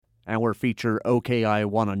Our feature, OK, I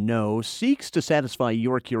Wanna Know, seeks to satisfy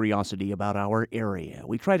your curiosity about our area.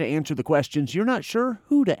 We try to answer the questions you're not sure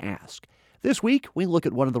who to ask. This week, we look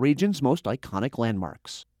at one of the region's most iconic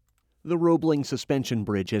landmarks. The Roebling Suspension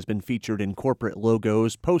Bridge has been featured in corporate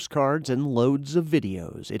logos, postcards, and loads of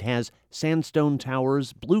videos. It has sandstone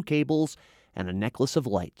towers, blue cables, and a necklace of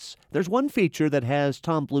lights. There's one feature that has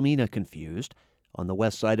Tom Blumina confused. On the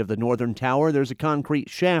west side of the northern tower, there's a concrete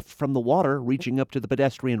shaft from the water reaching up to the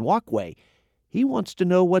pedestrian walkway. He wants to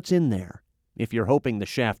know what's in there. If you're hoping the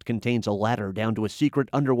shaft contains a ladder down to a secret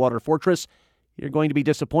underwater fortress, you're going to be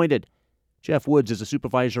disappointed. Jeff Woods is a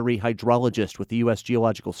supervisory hydrologist with the U.S.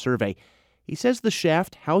 Geological Survey. He says the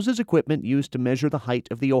shaft houses equipment used to measure the height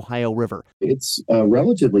of the Ohio River. It's a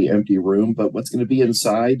relatively empty room, but what's going to be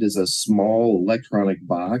inside is a small electronic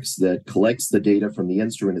box that collects the data from the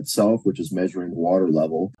instrument itself, which is measuring water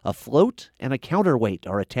level. A float and a counterweight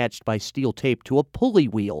are attached by steel tape to a pulley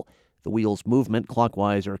wheel. The wheel's movement,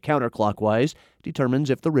 clockwise or counterclockwise, determines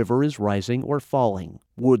if the river is rising or falling.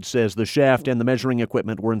 Woods says the shaft and the measuring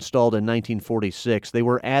equipment were installed in 1946. They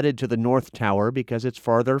were added to the North Tower because it's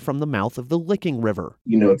farther from the mouth of the Licking River.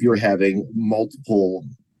 If you're having multiple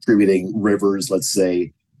contributing rivers, let's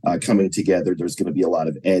say, coming together, there's going to be a lot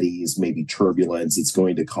of eddies, maybe turbulence. It's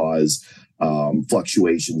going to cause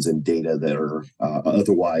fluctuations in data that are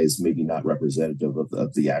otherwise maybe not representative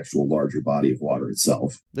of the actual larger body of water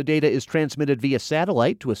itself. The data is transmitted via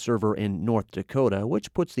satellite to a server in North Dakota,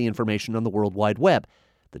 which puts the information on the World Wide Web.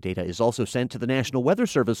 The data is also sent to the National Weather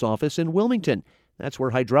Service office in Wilmington. That's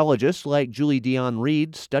where hydrologists like Julie Dion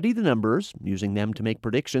Reed study the numbers, using them to make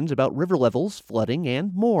predictions about river levels, flooding,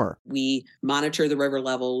 and more. We monitor the river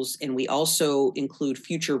levels, and we also include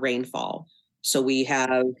future rainfall. So we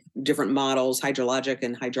have different models, hydrologic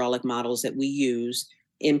and hydraulic models that we use,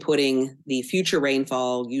 inputting the future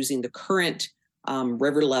rainfall using the current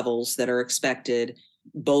river levels that are expected,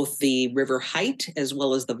 both the river height as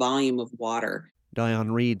well as the volume of water.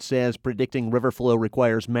 Dion Reed says predicting river flow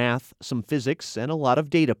requires math, some physics, and a lot of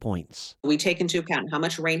data points. We take into account how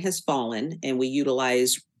much rain has fallen, and we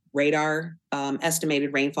utilize radar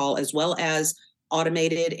estimated rainfall as well as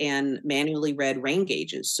automated and manually read rain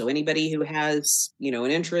gauges. So anybody who has,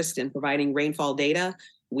 an interest in providing rainfall data,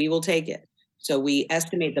 we will take it. So we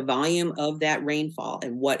estimate the volume of that rainfall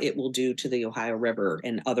and what it will do to the Ohio River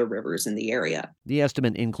and other rivers in the area. The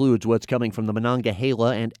estimate includes what's coming from the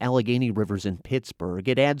Monongahela and Allegheny rivers in Pittsburgh.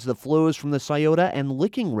 It adds the flows from the Scioto and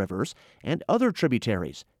Licking rivers and other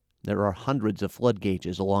tributaries. There are hundreds of flood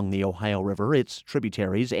gauges along the Ohio River, its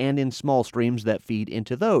tributaries, and in small streams that feed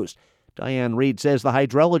into those. Diane Reed says the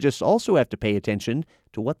hydrologists also have to pay attention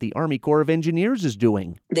to what the Army Corps of Engineers is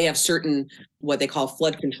doing. They have certain what they call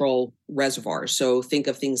flood control reservoirs. So think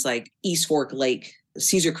of things like East Fork Lake,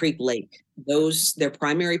 Cedar Creek Lake. Their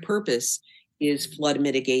primary purpose is flood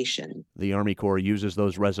mitigation. The Army Corps uses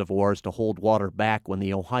those reservoirs to hold water back when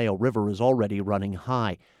the Ohio River is already running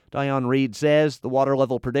high. Dion Reed says the water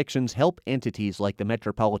level predictions help entities like the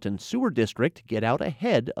Metropolitan Sewer District get out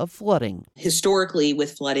ahead of flooding. Historically,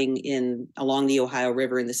 with flooding along the Ohio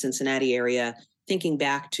River in the Cincinnati area, thinking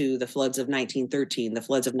back to the floods of 1913, the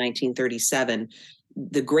floods of 1937,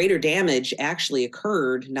 the greater damage actually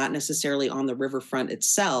occurred not necessarily on the riverfront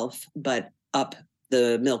itself, but up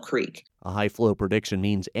the Mill Creek. A high flow prediction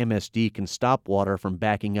means MSD can stop water from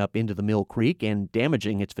backing up into the Mill Creek and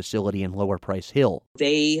damaging its facility in Lower Price Hill.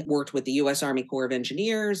 They worked with the U.S. Army Corps of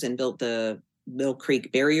Engineers and built the Mill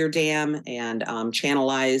Creek Barrier Dam and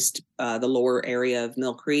channelized the lower area of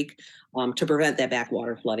Mill Creek to prevent that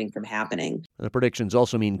backwater flooding from happening. The predictions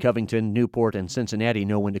also mean Covington, Newport, and Cincinnati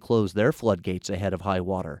know when to close their floodgates ahead of high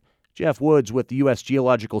water. Jeff Woods with the U.S.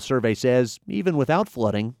 Geological Survey says even without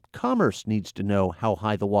flooding, commerce needs to know how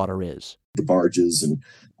high the water is. The barges and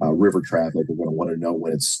river traffic are going to want to know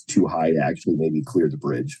when it's too high to actually maybe clear the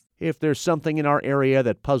bridge. If there's something in our area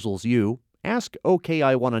that puzzles you, ask OK,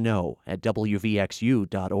 I Want to Know at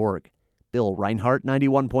WVXU.org. Bill Reinhart,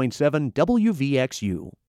 91.7 WVXU.